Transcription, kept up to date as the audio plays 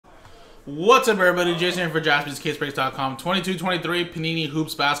What's up, everybody? Jason here for JaspysCaseBreaks.com. 22-23 Panini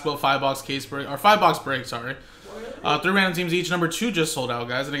Hoops Basketball 5-box case break, or 5-box break, sorry. 3 random teams each. Number 2 just sold out,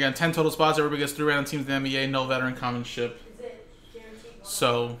 guys. And again, 10 total spots. Everybody gets 3 random teams in the NBA. No veteran common ship.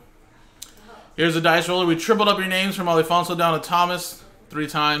 So, here's the dice roller. We tripled up your names from Alfonso down to Thomas 3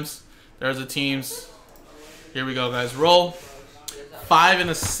 times. There's the teams. Here we go, guys. Roll. 5 and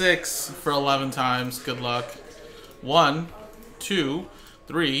a 6 for 11 times. Good luck. 1, 2,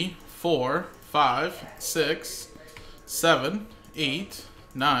 3, 4, 5, 6, 7, 8,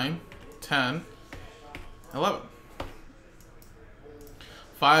 9, 10, 11.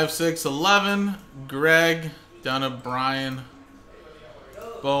 5, 6, 11. Greg down to Brian.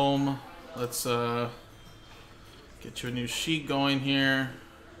 Boom. Let's get you a new sheet going here.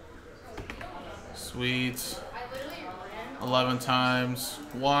 Sweet. 11 times.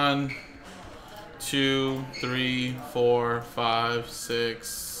 1, 2, 3, 4, 5, 6,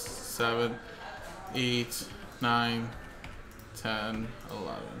 7, 8, 9, 10,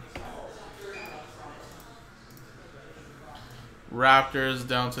 11. Raptors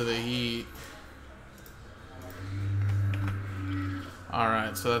down to the Heat.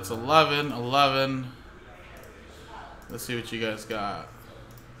 Alright, so that's 11, 11. Let's see what you guys got.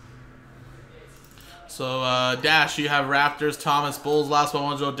 So, Dash, you have Raptors, Thomas, Bulls, Last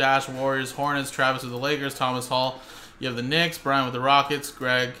One, Joe, Dash, Warriors, Hornets, Travis with the Lakers, Thomas Hall. You have the Knicks, Brian with the Rockets,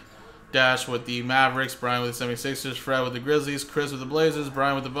 Greg, Dash with the Mavericks, Brian with the 76ers, Fred with the Grizzlies, Chris with the Blazers,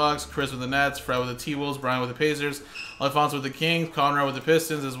 Brian with the Bucks, Chris with the Nets, Fred with the T-Wolves, Brian with the Pacers, Alfonso with the Kings, Conrad with the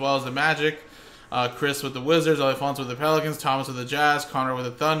Pistons, as well as the Magic, Chris with the Wizards, Alfonso with the Pelicans, Thomas with the Jazz, Conrad with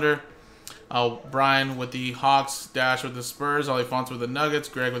the Thunder, Brian with the Hawks, Dash with the Spurs, Alfonso with the Nuggets,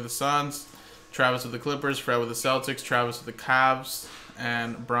 Greg with the Suns, Travis with the Clippers, Fred with the Celtics, Travis with the Cavs,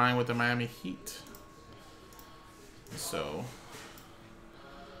 and Brian with the Miami Heat. So,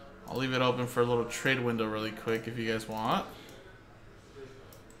 I'll leave it open for a little trade window really quick if you guys want.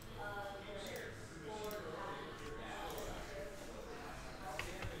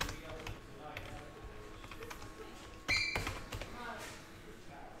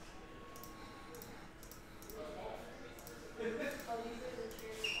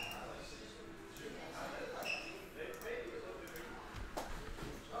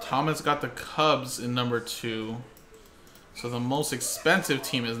 Thomas got the Cubs in number 2. So the most expensive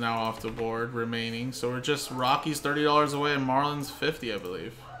team is now off the board remaining. So we're just Rockies $30 away and Marlins $50, I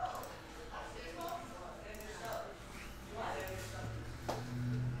believe.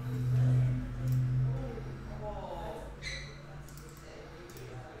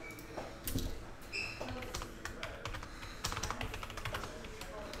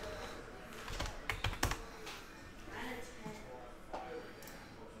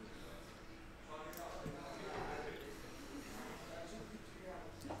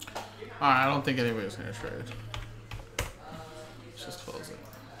 Alright, I don't think anybody's going to trade. Let's just close it.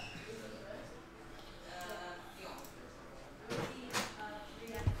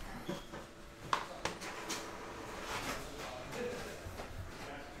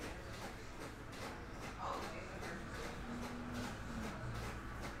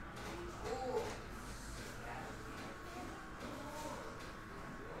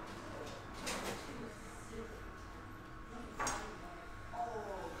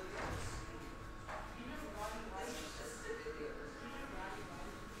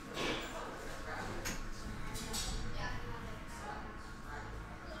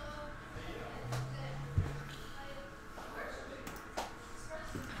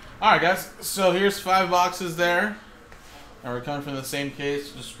 Alright, guys, so here's 5 boxes there. And we're coming from the same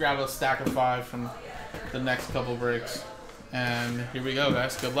case. Just grab a stack of 5 from the next couple breaks. And here we go,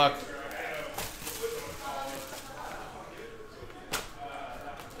 guys. Good luck.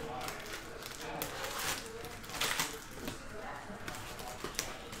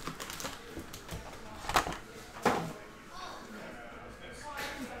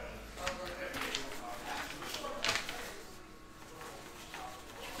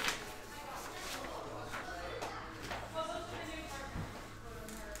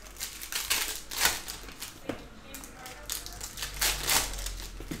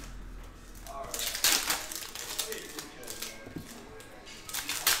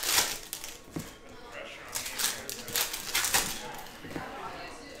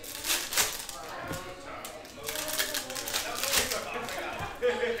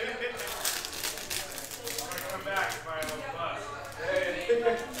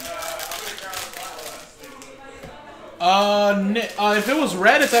 If it was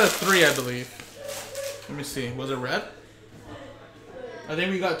red, it's at a 3, I believe. Let me see. Was it red? I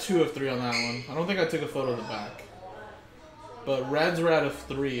think we got 2 of 3 on that one. I don't think I took a photo of the back. But reds are out of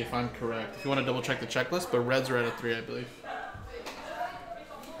 3, if I'm correct. If you want to double check the checklist, but reds are out of 3, I believe.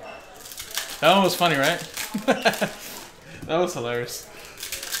 That one was funny, right? That was hilarious.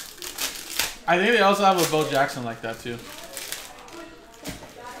 I think they also have a Bo Jackson like that, too.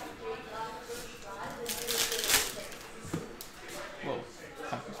 Whoa.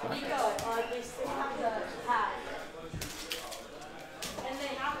 And they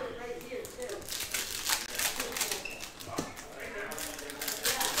have it right here, too.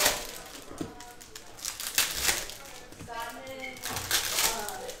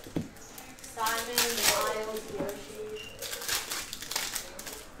 Simon, Miles, Yoshi.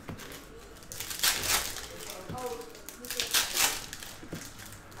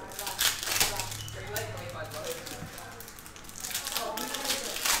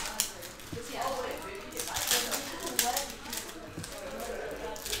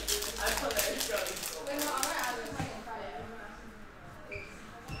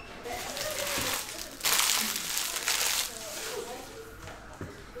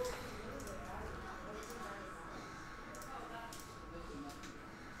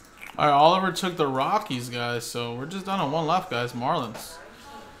 Alright, Oliver took the Rockies, guys, so we're just down to 1 left, guys. Marlins.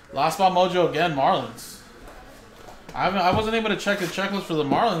 Last spot mojo again, Marlins. I wasn't able to check the checklist for the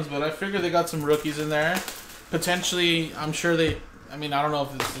Marlins, but I figured they got some rookies in there. Potentially, I'm sure they... I mean, I don't know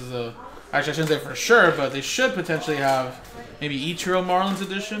if this is a... Actually, I shouldn't say for sure, but they should potentially have maybe Ichiro Marlins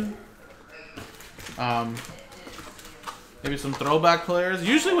edition. Maybe some throwback players.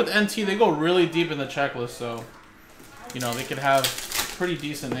 Usually with NT, they go really deep in the checklist, so... You know, they could have pretty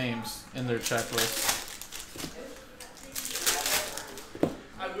decent names in their checklist.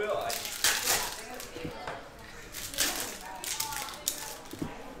 I will.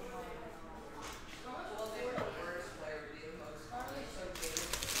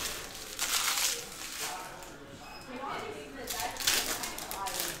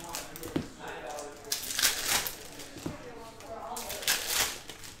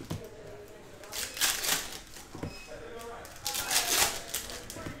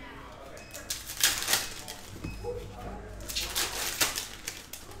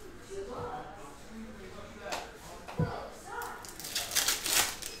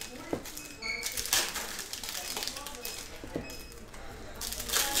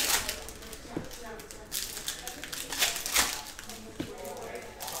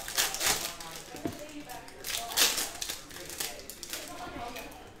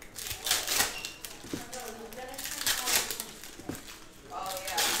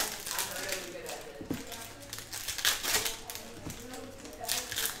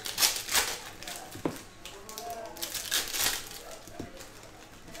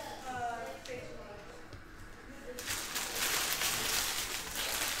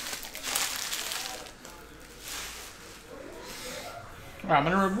 Alright, I'm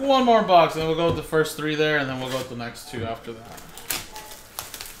going to remove 1 more box, and then we'll go with the first 3 there, and then we'll go with the next 2 after that.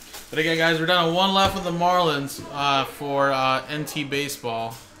 But again, guys, we're down to 1 left with the Marlins for NT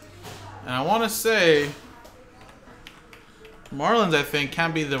Baseball. And I want to say, Marlins, I think,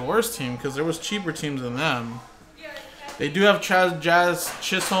 can't be the worst team, because there was cheaper teams than them. They do have Jazz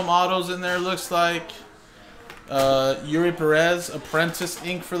Chisholm autos in there, looks like. Yuri Perez, Apprentice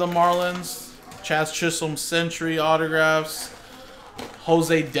ink for the Marlins. Chaz Chisholm Century autographs.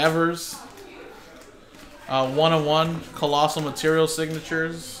 Jose Devers. 1-of-1 Colossal Material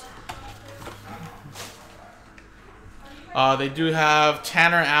signatures. They do have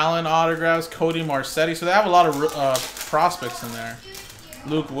Tanner Allen autographs. Cody Marcetti. So they have a lot of prospects in there.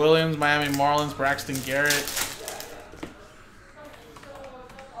 Luke Williams, Miami Marlins. Braxton Garrett.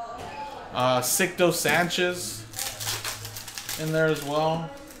 Sicto Sanchez in there as well.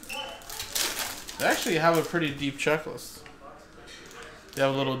 They actually have a pretty deep checklist. They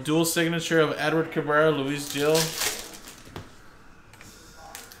have a little dual signature of Edward Cabrera, Luis Gil.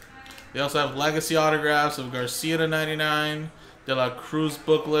 They also have legacy autographs of Garcia /99, De La Cruz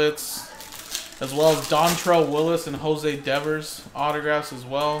booklets, as well as Dontrell Willis and Jose Devers autographs as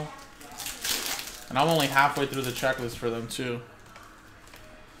well. And I'm only halfway through the checklist for them too.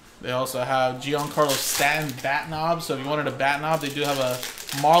 They also have Giancarlo Stanton bat knob. So if you wanted a bat knob, they do have a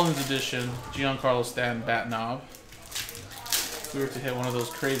Marlins edition Giancarlo Stanton bat knob. If we were to hit one of those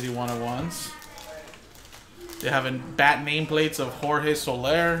crazy 1-of-1s. They have bat nameplates of Jorge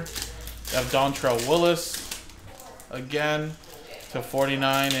Soler. They have Dontrell Willis. Again, to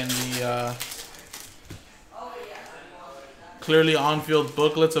 49 in the clearly on-field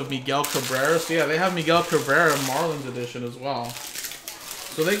booklets of Miguel Cabrera. So yeah, they have Miguel Cabrera Marlins edition as well.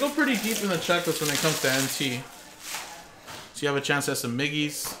 So they go pretty deep in the checklist when it comes to NT. So you have a chance at some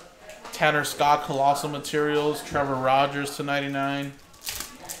Miggies, Tanner Scott, Colossal Materials. Trevor Rogers to 99.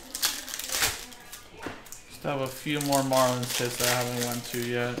 Still have a few more Marlins hits that I haven't went to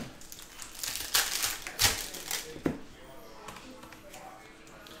yet.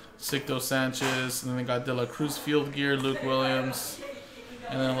 Sicto Sanchez, and then they got De La Cruz Field Gear, Luke Williams,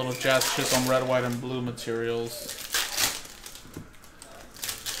 and then a little Jazz Chisholm red, white, and blue materials.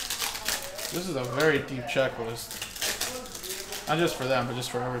 This is a very deep checklist. Not just for them, but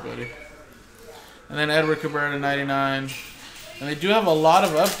just for everybody. And then Edward Cabrera to 99. And they do have a lot of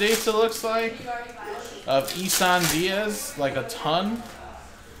updates, it looks like, of Isan Diaz, like a ton.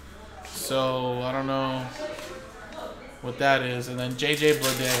 So, I don't know what that is. And then JJ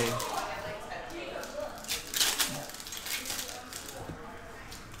Bleday.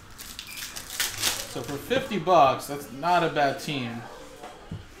 So for $50, that's not a bad team.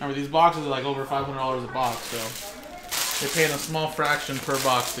 Remember, these boxes are like over $500 a box, so they're paying a small fraction per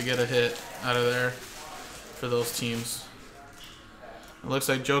box to get a hit out of there for those teams. It looks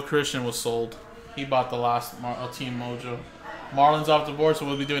like Joe Christian was sold. He bought the last Team Mojo. Marlins off the board, so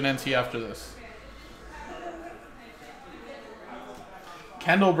we'll be doing NT after this.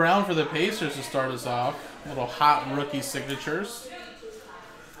 Kendall Brown for the Pacers to start us off. Little hot rookie signatures.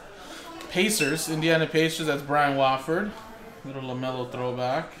 Pacers, Indiana Pacers, that's Brian Wofford. Little LaMelo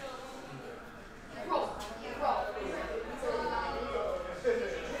throwback.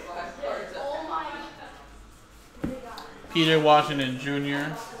 PJ Washington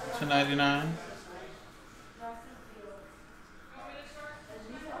Jr. to 99.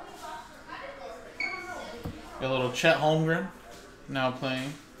 Got a little Chet Holmgren now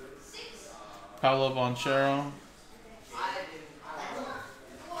playing. Paolo Banchero.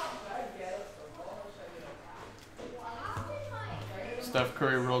 Steph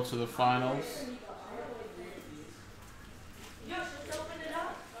Curry rolled to the finals.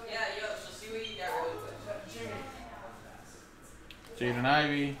 Jaden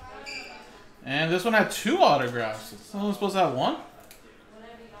Ivey. And this one had 2 autographs. It's only supposed to have 1.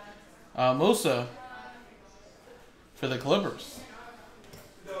 Musa for the Clippers.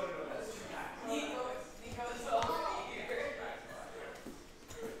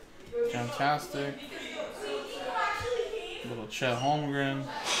 Fantastic. Little Chet Holmgren.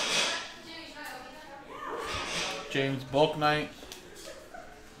 James Bouknight.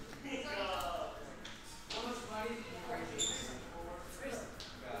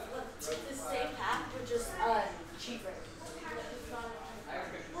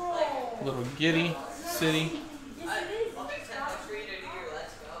 Little Giddy City.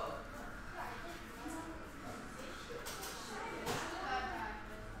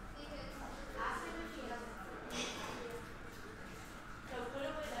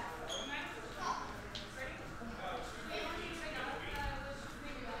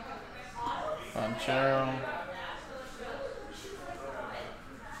 Banchero.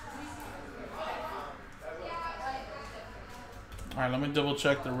 All right, let me double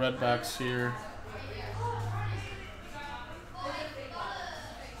check the redbacks here.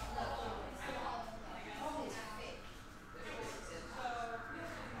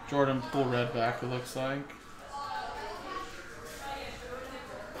 Jordan Poole redback, it looks like.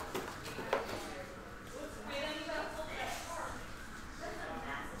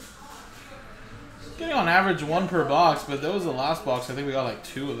 Getting on average 1 per box, but that was the last box. I think we got like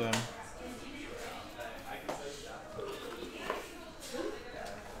 2 of them.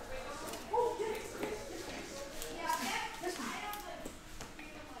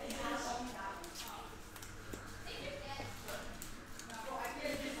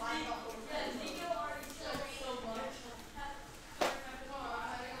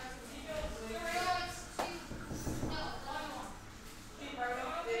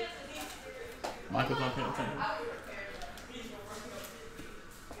 Michael's not paying attention.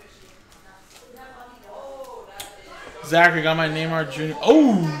 Zachary got my Neymar Jr.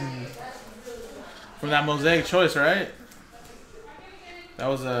 Oh! From that Mosaic choice, right? That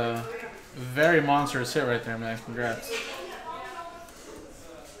was a very monstrous hit right there, man. Congrats.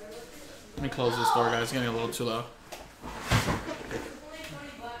 Let me close this door, guys. It's getting a little too loud.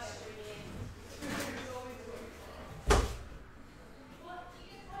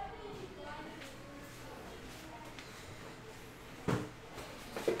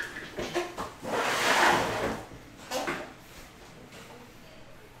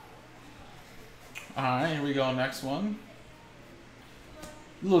 Alright, here we go. Next one.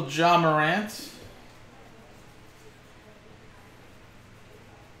 Little Ja Morant.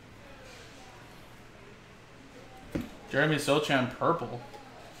 Jeremy Sochan purple.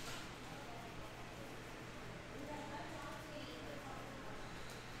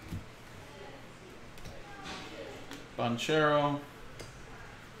 Banchero.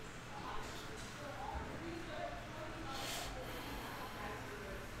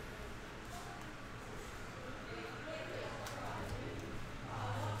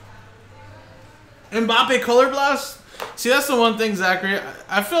 Mbappe Color Blast. See, that's the one thing, Zachary.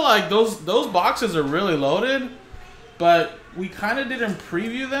 I feel like those boxes are really loaded, but we kind of didn't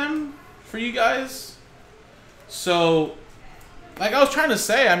preview them for you guys. So, like I was trying to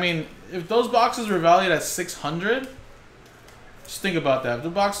say, I mean, if those boxes were valued at 600, just think about that. If the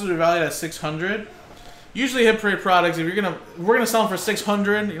boxes are valued at 600, usually hit parade products, if we're gonna sell them for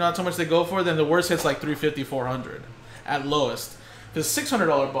 600, you know that's how much they go for, then the worst hit's like 350, 400 at lowest. Because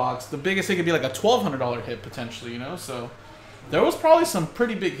 $600 box, the biggest hit could be like a $1,200 hit potentially, you know? So there was probably some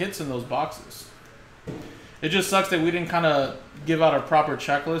pretty big hits in those boxes. It just sucks that we didn't kind of give out a proper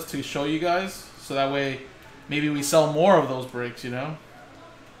checklist to show you guys. So that way maybe we sell more of those breaks, you know?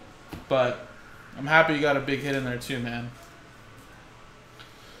 But I'm happy you got a big hit in there too, man.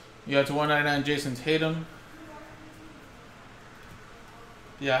 You got to 199 Jason Tatum.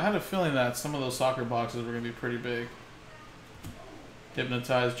 Yeah, I had a feeling that some of those soccer boxes were going to be pretty big.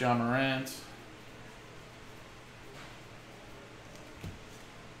 Hypnotized John Morant.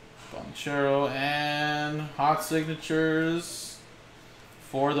 Banchero and hot signatures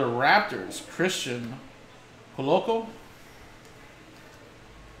for the Raptors. Christian Koloko.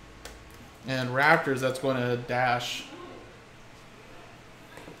 And Raptors, that's going to Dash.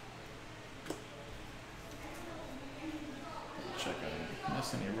 Check out, I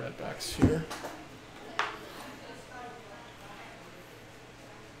miss any red backs here.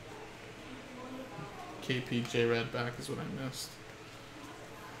 KPJ Redback is what I missed.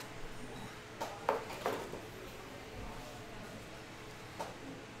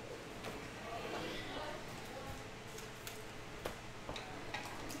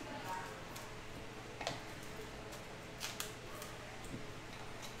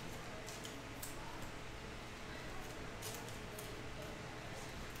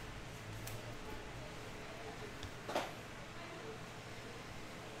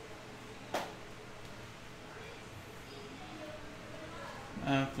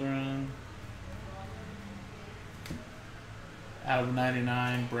 Catherine. Out of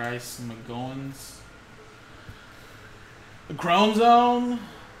 99, Bryce McGowan's. The Chrome Zone.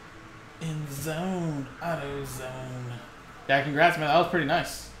 In zone. Auto zone. Yeah, congrats, man. That was pretty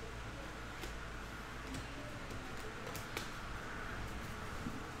nice.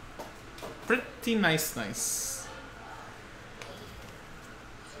 Pretty nice.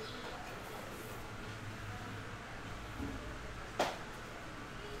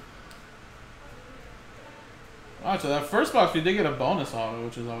 Wow, so that first box we did get a bonus auto,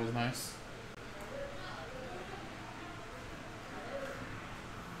 which is always nice.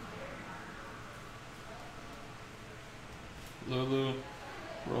 Lulu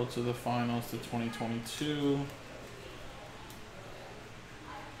rolled to the finals to 2022.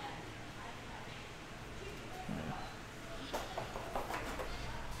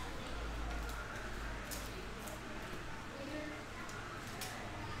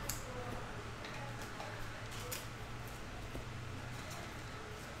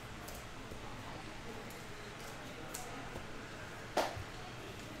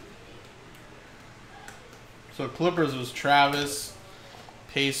 So Clippers was Travis,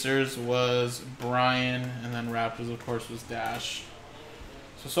 Pacers was Brian, and then Raptors, of course, was Dash.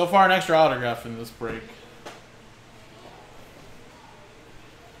 So far an extra autograph in this break.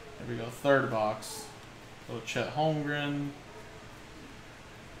 There we go, third box. So Chet Holmgren.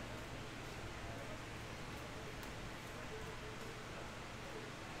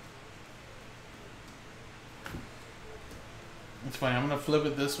 It's funny, I'm going to flip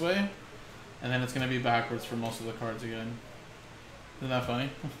it this way. And then it's going to be backwards for most of the cards again. Isn't that funny?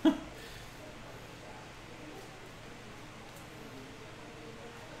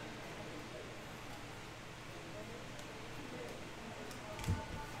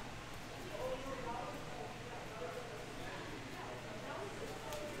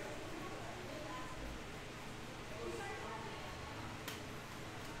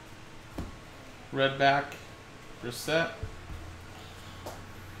 Red back, reset.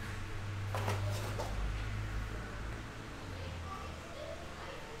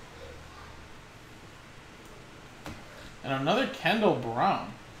 And another Kendall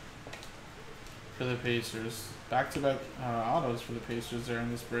Brown for the Pacers. Back-to-back autos for the Pacers there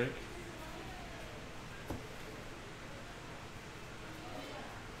in this break.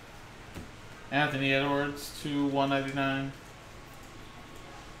 Anthony Edwards to 199.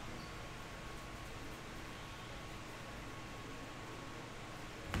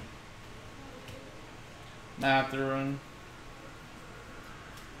 Mathurin.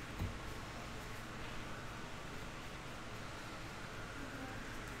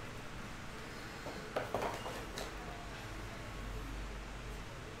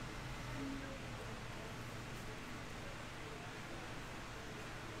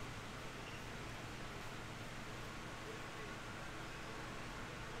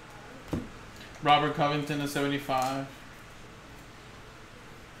 Robert Covington to 75.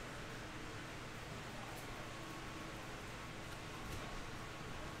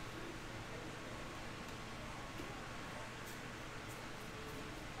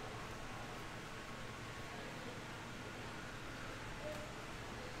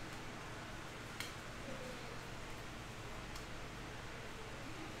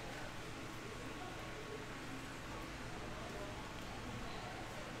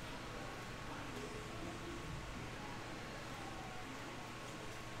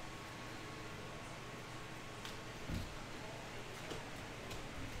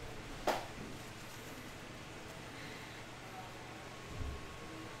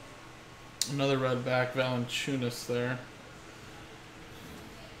 Another red back, Valanciunas there.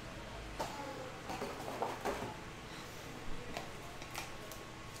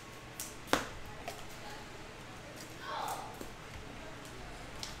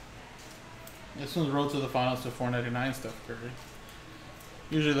 This one's road to the finals to 499 Steph Curry.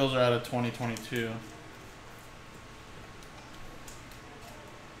 Usually those are out of 2022.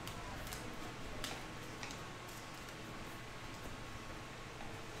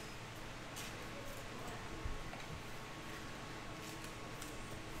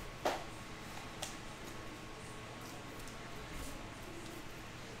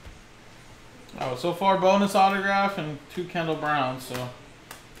 Oh, so far bonus autograph and 2 Kendall Brown, so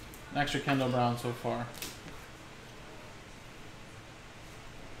an extra Kendall Brown so far.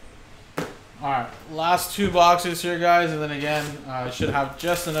 Alright, last 2 boxes here, guys, and then again, I should have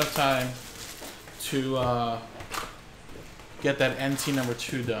just enough time to get that NT number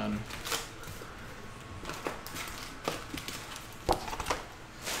 2 done.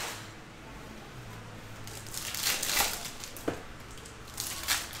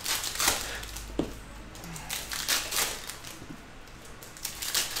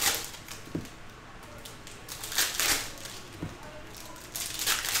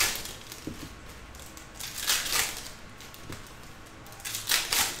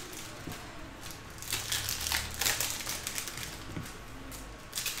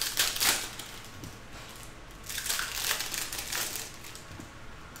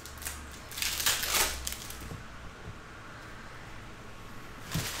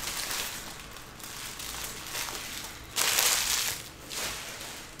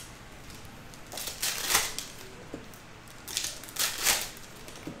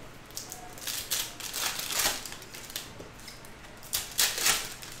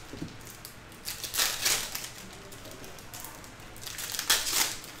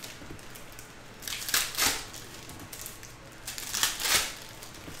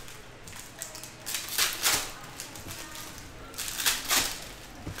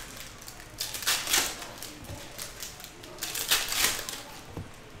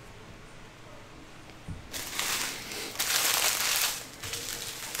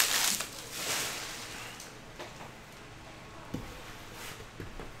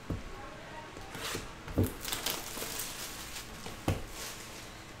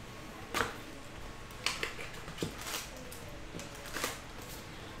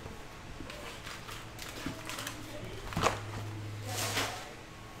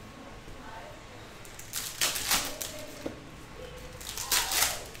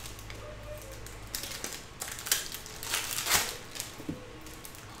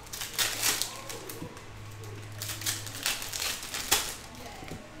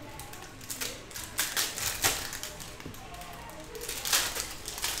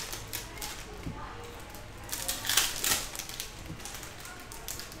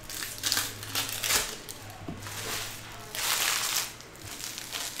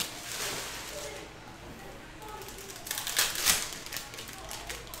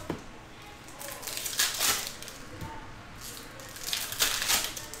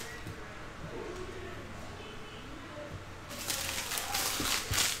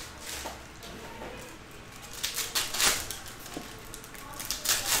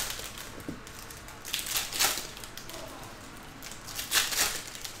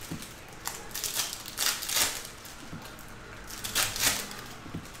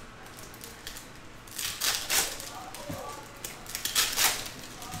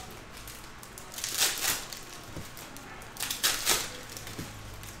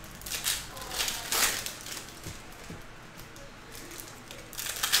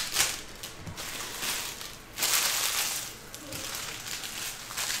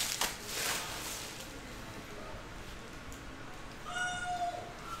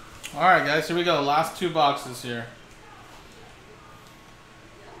 Alright, guys, here we go. Last 2 boxes here.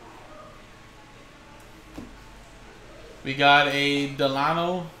 We got a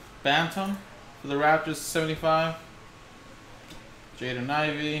Delano Bantam for the Raptors 75. Jaden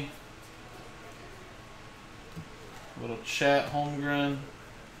Ivey. Little Chet Holmgren.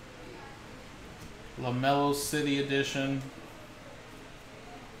 LaMelo City edition.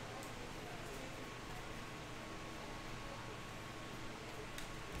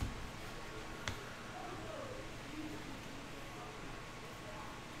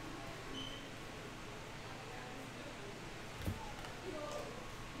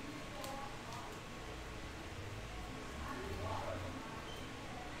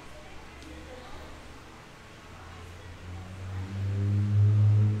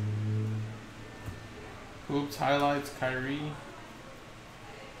 Hoops highlights, Kyrie.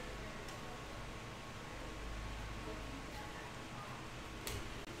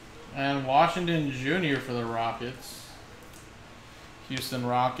 And Washington Jr. for the Rockets. Houston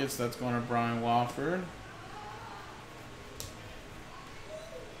Rockets, that's going to Brian Wofford.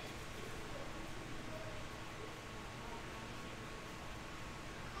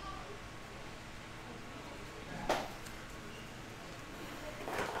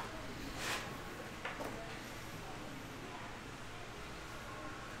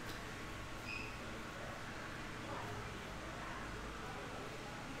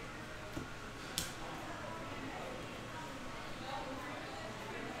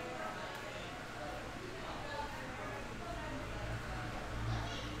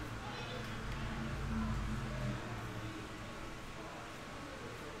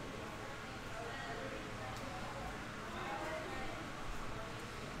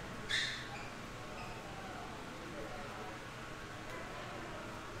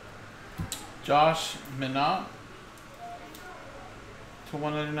 Josh Minott to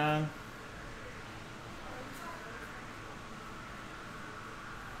 199.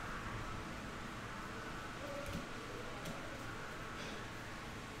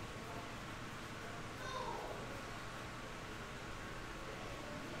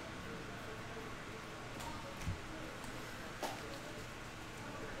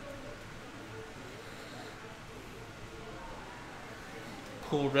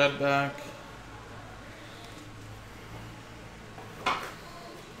 Cool Redback.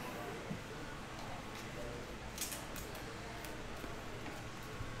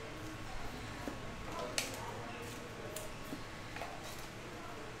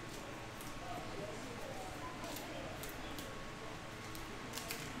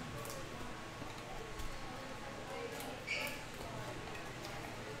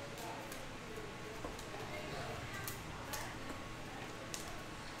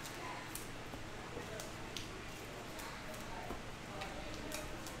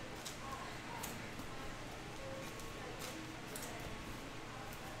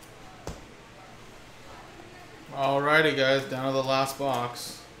 Alrighty, guys, down to the last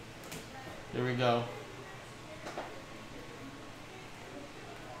box. Here we go.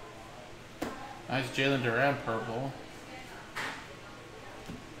 Nice Jalen Durant purple.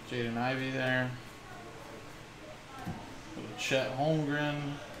 Jaden Ivey there. Little Chet Holmgren.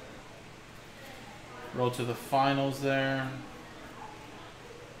 Road to the finals there.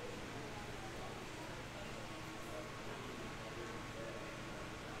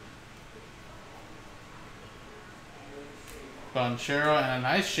 Banchero and a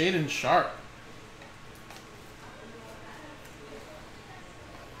nice Shaedon Sharpe.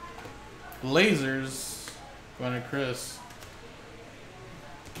 Blazers going to Chris.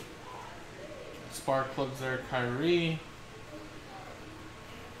 Spark plugs there, Kyrie.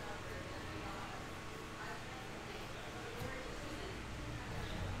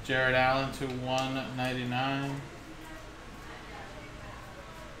 Jared Allen to 199.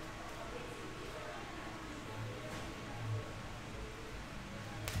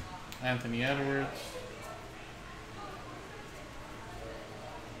 Anthony Edwards.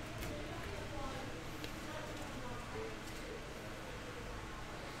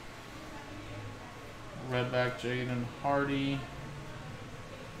 Redback Jaden Hardy.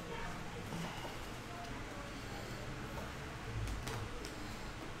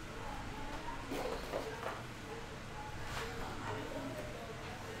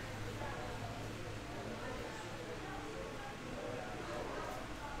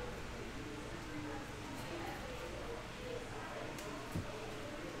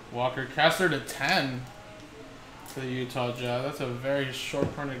 Walker Kessler to 10 for the Utah Jazz. That's a very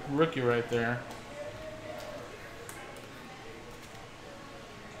short printed rookie right there.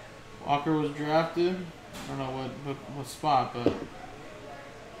 Walker was drafted. I don't know what spot, but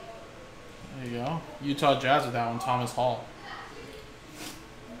There you go. Utah Jazz with that one, Thomas Hall.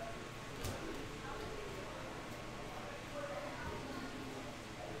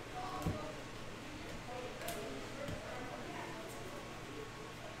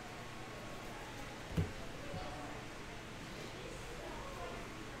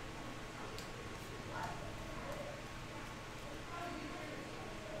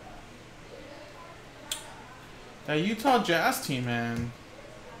 That Utah Jazz team, man.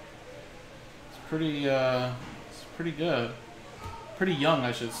 It's pretty good. Pretty young,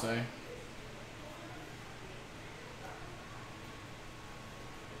 I should say.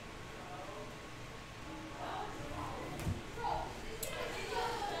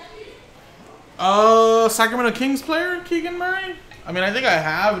 Sacramento Kings player, Keegan Murray? I mean, I think I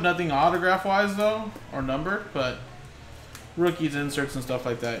have nothing autograph-wise, though, or numbered, but rookies, inserts, and stuff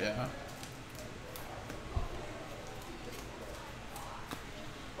like that, yeah.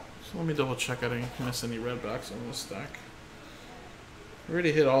 So let me double check I didn't miss any red backs on this stack. I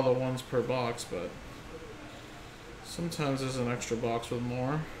already hit all the ones per box, but sometimes there's an extra box with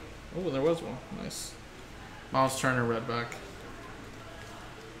more. Oh, there was one. Nice. Miles Turner red back.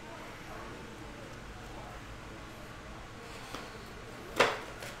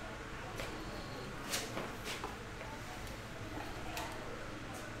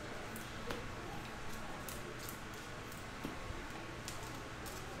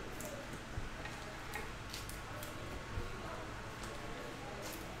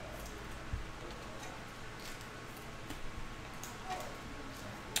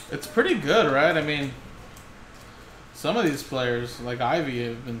 It's pretty good, right? I mean, some of these players, like Ivy,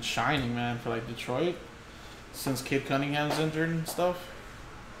 have been shining, man, for like Detroit since Kate Cunningham's injured and stuff.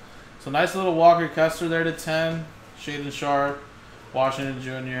 So nice little Walker Kessler there to 10. Shaden Sharp, Washington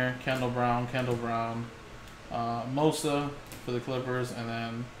Jr., Kendall Brown, Mosa for the Clippers, and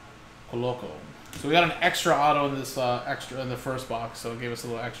then Koloko. So we got an extra auto in this in the first box, so it gave us a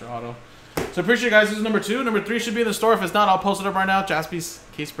little extra auto. So appreciate it, guys. This is number 2. Number 3 should be in the store. If it's not, I'll post it up right now.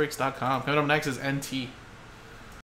 JaspysCaseBreaks.com. Coming up next is NT.